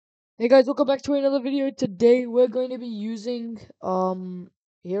Hey guys, welcome back to another video. Today we're going to be using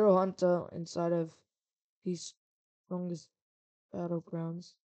Hero Hunter inside of these Strongest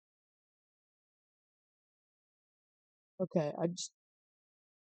Battlegrounds. Okay, I just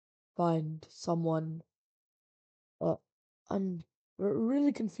find someone. Uh, I'm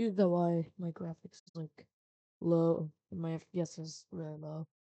really confused at why my graphics is like low and my FPS is really low.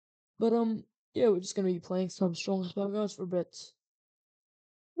 But yeah, we're just gonna be playing some Strongest Battlegrounds for a bit.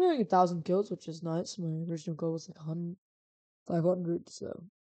 We're doing 1,000 kills, which is nice. My original goal was like 100, 500, so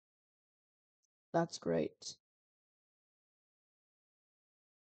that's great.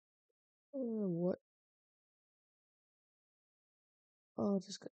 What? Oh,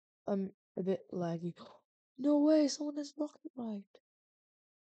 I'm a bit laggy. No way, someone has rocket right.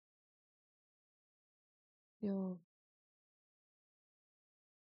 Yo,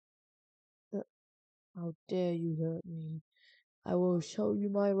 uh, how dare you hurt me? I will show you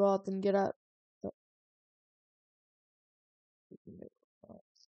my wrath and get out. Uh,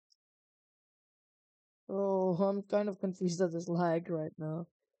 Oh, I'm kind of confused at this lag right now.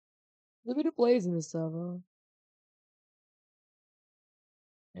 There's a bit of plays in this server.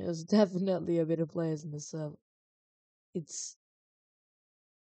 There's definitely a bit of players in this server. It's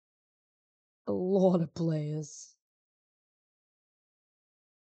a lot of players.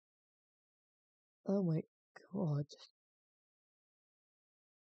 Oh my god.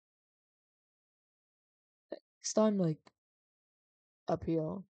 Next time, like, up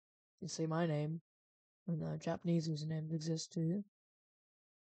here, you say my name, and Japanese usernames exist too.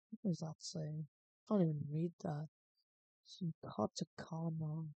 What does that say? Can't even read that.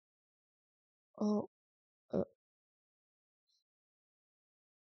 Katakana. Oh, uh,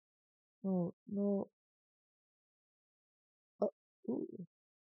 no, no. Uh, ooh,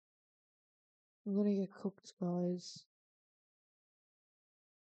 I'm gonna get cooked, guys.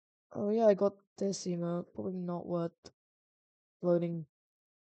 Oh yeah, I got this emote. Probably not worth floating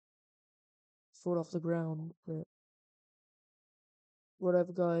foot off the ground, but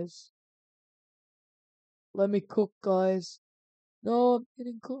whatever, guys. Let me cook, guys. No, I'm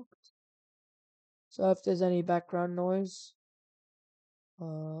getting cooked. So if there's any background noise,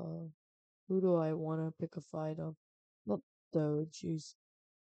 uh, who do I want to pick a fight of? Not Doge. He's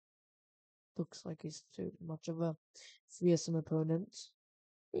looks like he's too much of a fearsome opponent.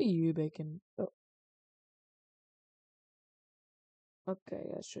 Who are you, Bacon? Oh, okay,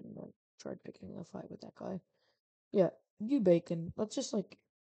 I shouldn't have tried picking a fight with that guy. Yeah, you, Bacon. Let's just, like,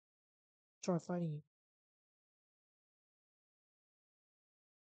 try fighting you.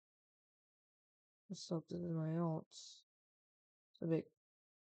 What's up to my alts? It's a bit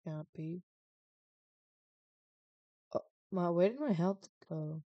campy. Oh, where did my health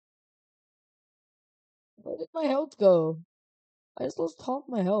go? Where did my health go? I just lost half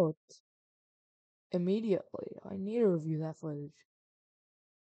my health. Immediately. I need to review that footage.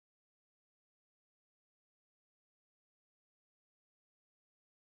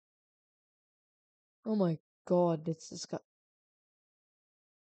 Oh my god, it's this guy.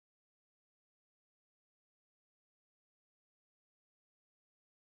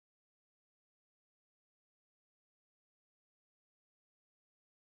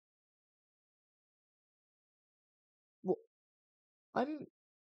 Well, I'm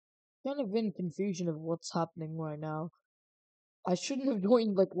kind of in confusion of what's happening right now. I shouldn't have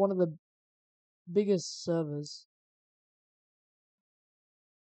joined, like, one of the biggest servers.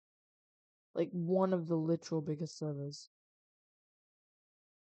 Like, one of the literal biggest servers.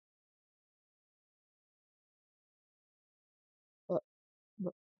 But,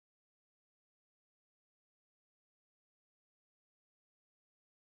 but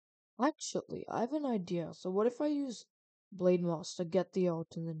actually, I have an idea. So what if I use Blade Moss to get the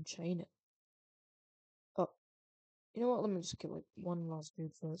ult and then chain it? Oh, you know what? Let me just kill, like, one last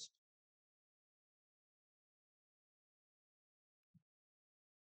dude first.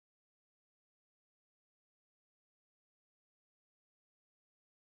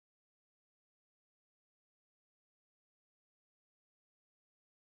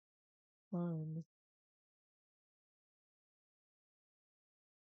 Fine.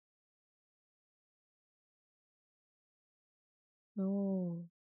 No.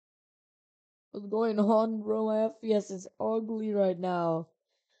 What's going on, bro? My FPS is ugly right now.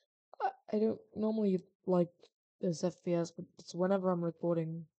 I don't normally like this FPS, but it's whenever I'm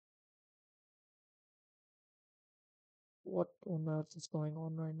recording. What on earth is going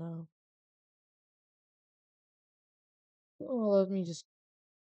on right now? Oh, let me just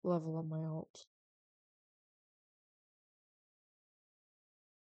level up my ult.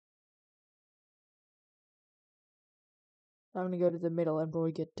 I'm gonna go to the middle and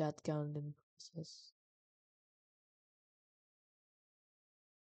probably get that counted in process.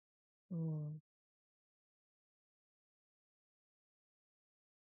 Hmm.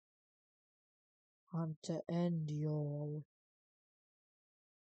 Time to end, y'all.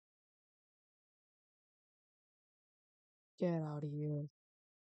 Get out of here.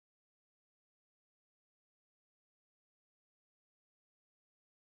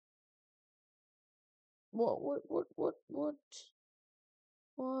 What?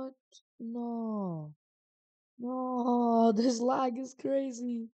 What? No. No, this lag is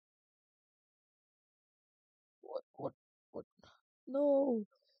crazy. What? What? No.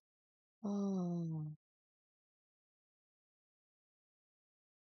 Ah.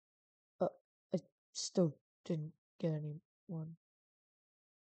 Uh, I still didn't get anyone.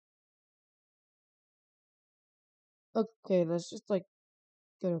 Okay, let's just like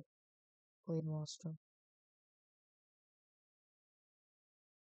get a blade master.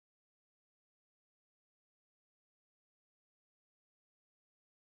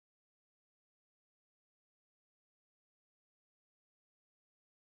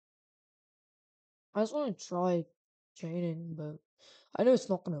 I just want to try training, but I know it's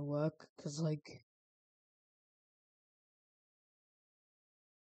not gonna work because like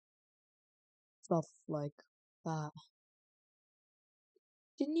stuff like that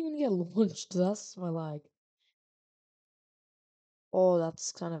didn't even get launched. That's my lag. Oh,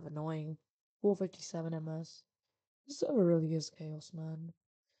 that's kind of annoying. 457 ms. This server really is chaos, man.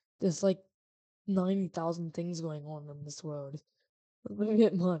 There's like 90,000 things going on in this world. It's a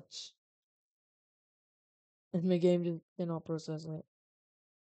bit much. And my game just cannot process it.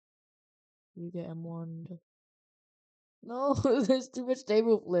 You get M1. No, there's too much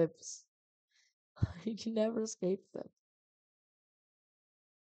table flips. You can never escape them.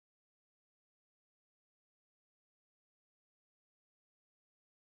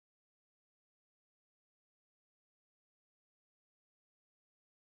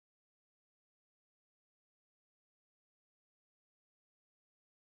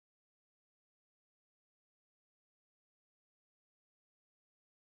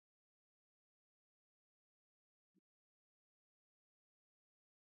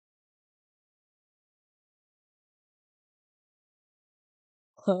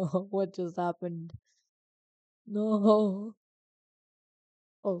 What just happened? No.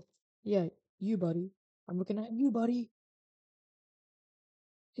 Oh, yeah, you, buddy. I'm looking at you, buddy.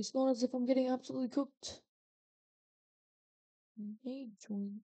 It's not as if I'm getting absolutely cooked. Hey,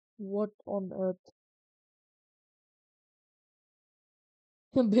 join. What on earth?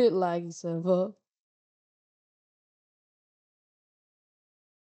 A bit laggy server.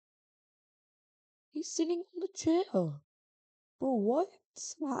 He's sitting on the chair. Bro, what?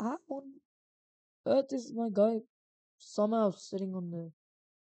 How on earth is my guy somehow sitting on the...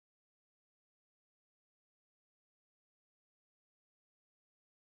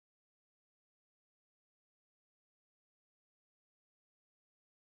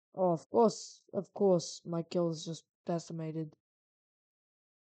 Oh, of course, my kill is just decimated.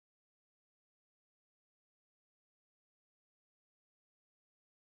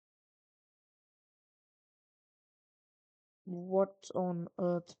 What on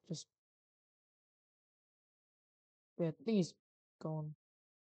earth just... Yeah, I think he's gone.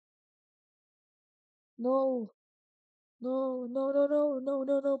 No, no,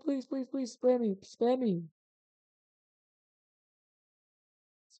 please, spare me,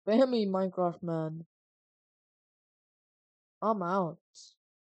 Minecraft man. I'm out.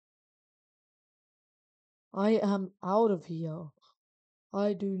 I am out of here.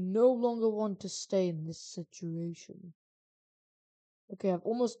 I do no longer want to stay in this situation. Okay, I've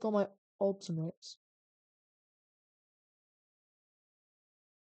almost got my ultimate.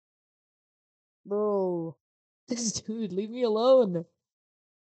 Bro, this dude, leave me alone.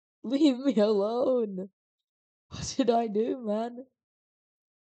 Leave me alone. What did I do, man?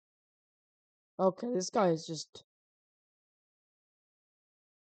 Okay, this guy is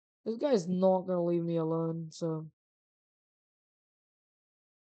not gonna leave me alone, so.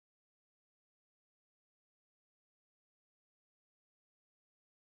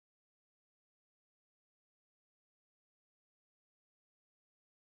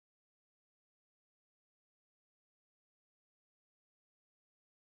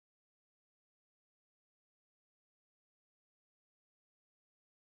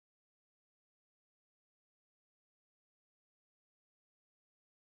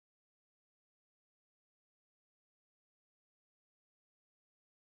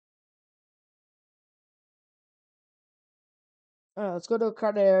 Let's go to a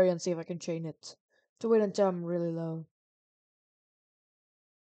crowded area and see if I can chain it. To wait until I'm really low.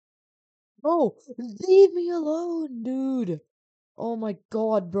 Bro, leave me alone, dude. Oh my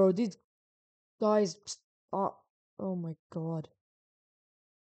god, bro. These guys are. Oh my god.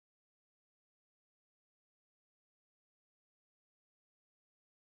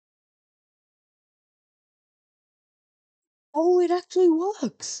 Oh, it actually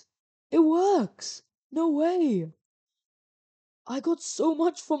works. It works. No way. I got so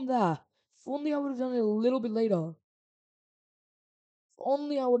much from that. If only I would have done it a little bit later. If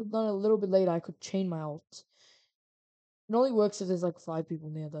only I would have done it a little bit later, I could chain my ult. It only works if there's like 5 people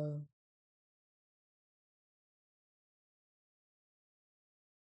near though.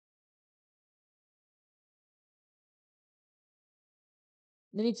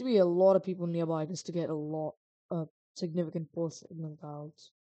 There needs to be a lot of people nearby just to get a significant portion of the ults.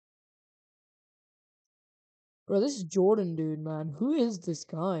 Bro, this is Jordan, dude, man. Who is this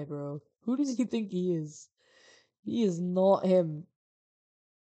guy, bro? Who does he think he is? He is not him.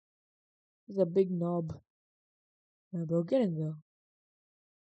 He's a big knob. Yeah, bro, get in there.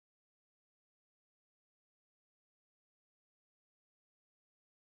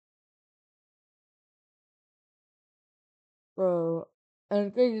 Bro, and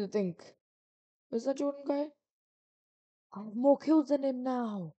it's crazy to think, is that Jordan guy? I have more kills than him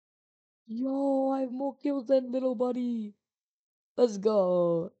now. Yo, I have more kills than little buddy. Let's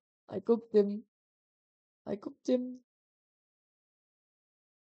go. I cooked him. I cooked him.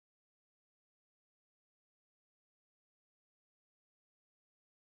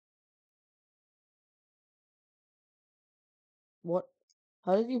 What?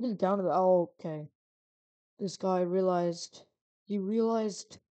 How did you even counter that? Oh, okay. This guy realized. He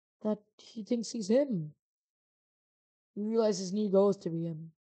realized that he thinks he's him. He realized his new goal is to be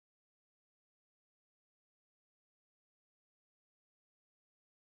him.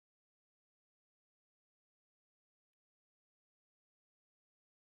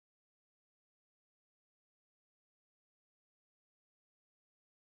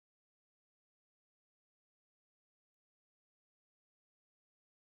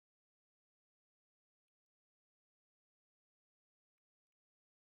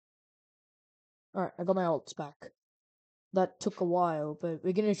 Alright, I got my ults back. That took a while, but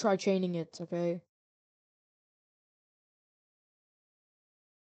we're gonna try chaining it, okay?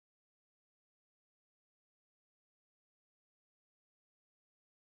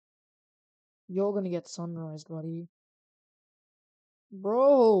 You're gonna get sunrise, buddy.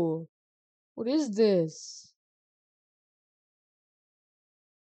 Bro, what is this?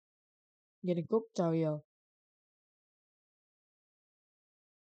 Getting cooked out here.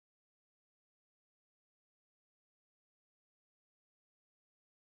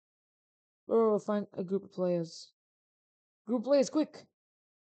 Bro, find a group of players. Group players, quick!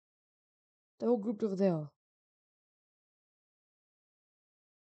 They're all grouped over there.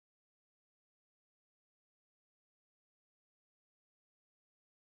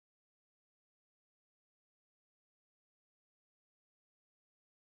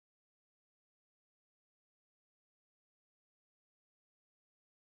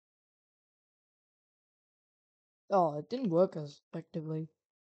 Oh, it didn't work as effectively.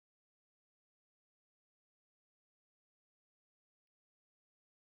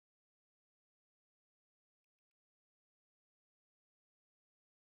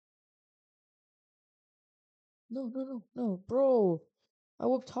 No, no, no, no, bro. I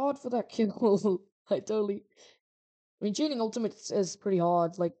worked hard for that kill. I totally. I mean, chaining ultimates is pretty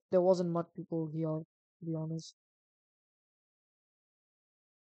hard. Like, there wasn't much people here, to be honest.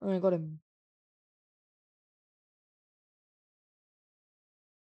 I got him.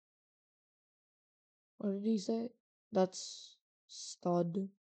 What did he say? That's stud.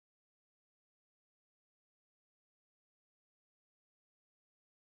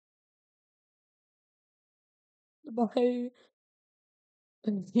 Bye.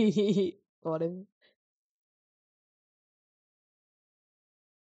 Got him.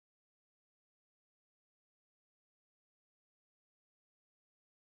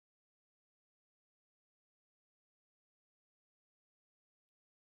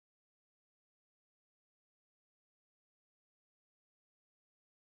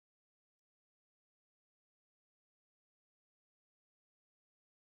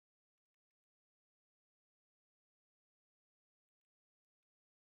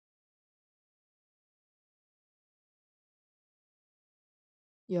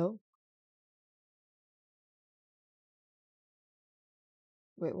 Yo.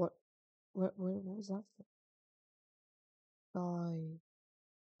 Wait, what? What was that for?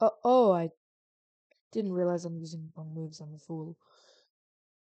 I. Oh, I didn't realize I'm using wrong moves. I'm a fool.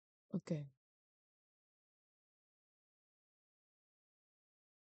 Okay.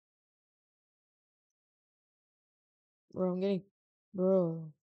 Bro, I'm getting.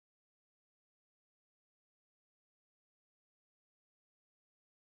 Bro.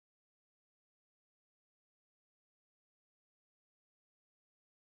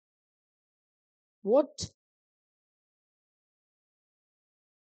 What?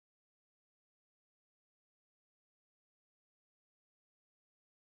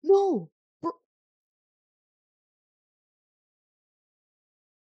 No! Bro.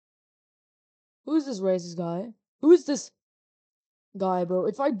 Who is this racist guy? Who is this guy, bro?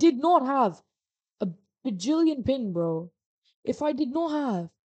 If I did not have a bajillion ping, bro. If I did not have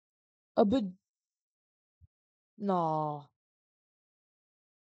a bit. Nah.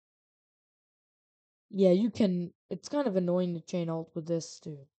 Yeah, you can. It's kind of annoying to chain alt with this,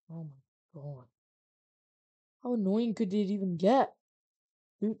 too. Oh my god. How annoying could it even get?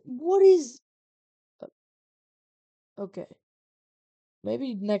 Dude, what is. uh, Okay.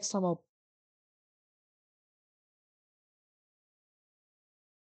 Maybe next time I'll.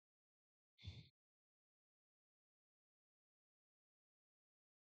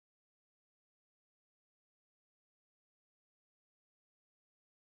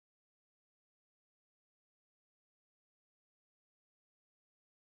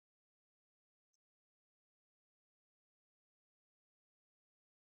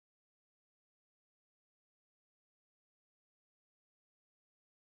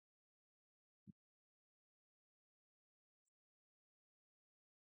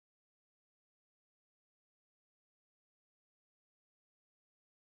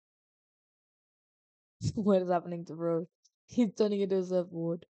 What is happening to bro? He's turning into a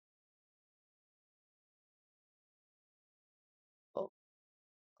surfboard. Oh,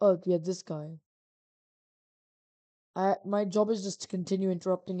 oh yeah, this guy. My job is just to continue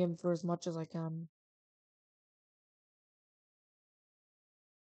interrupting him for as much as I can.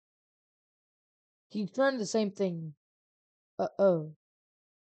 He's trying the same thing. Oh.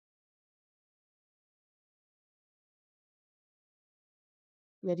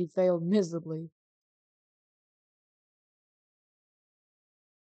 Yet he failed miserably.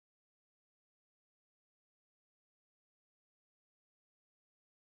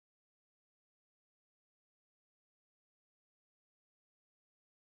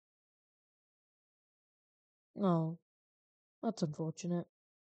 Oh, that's unfortunate.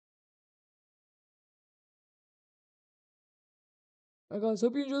 Alright guys,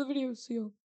 hope you enjoy the video. See ya.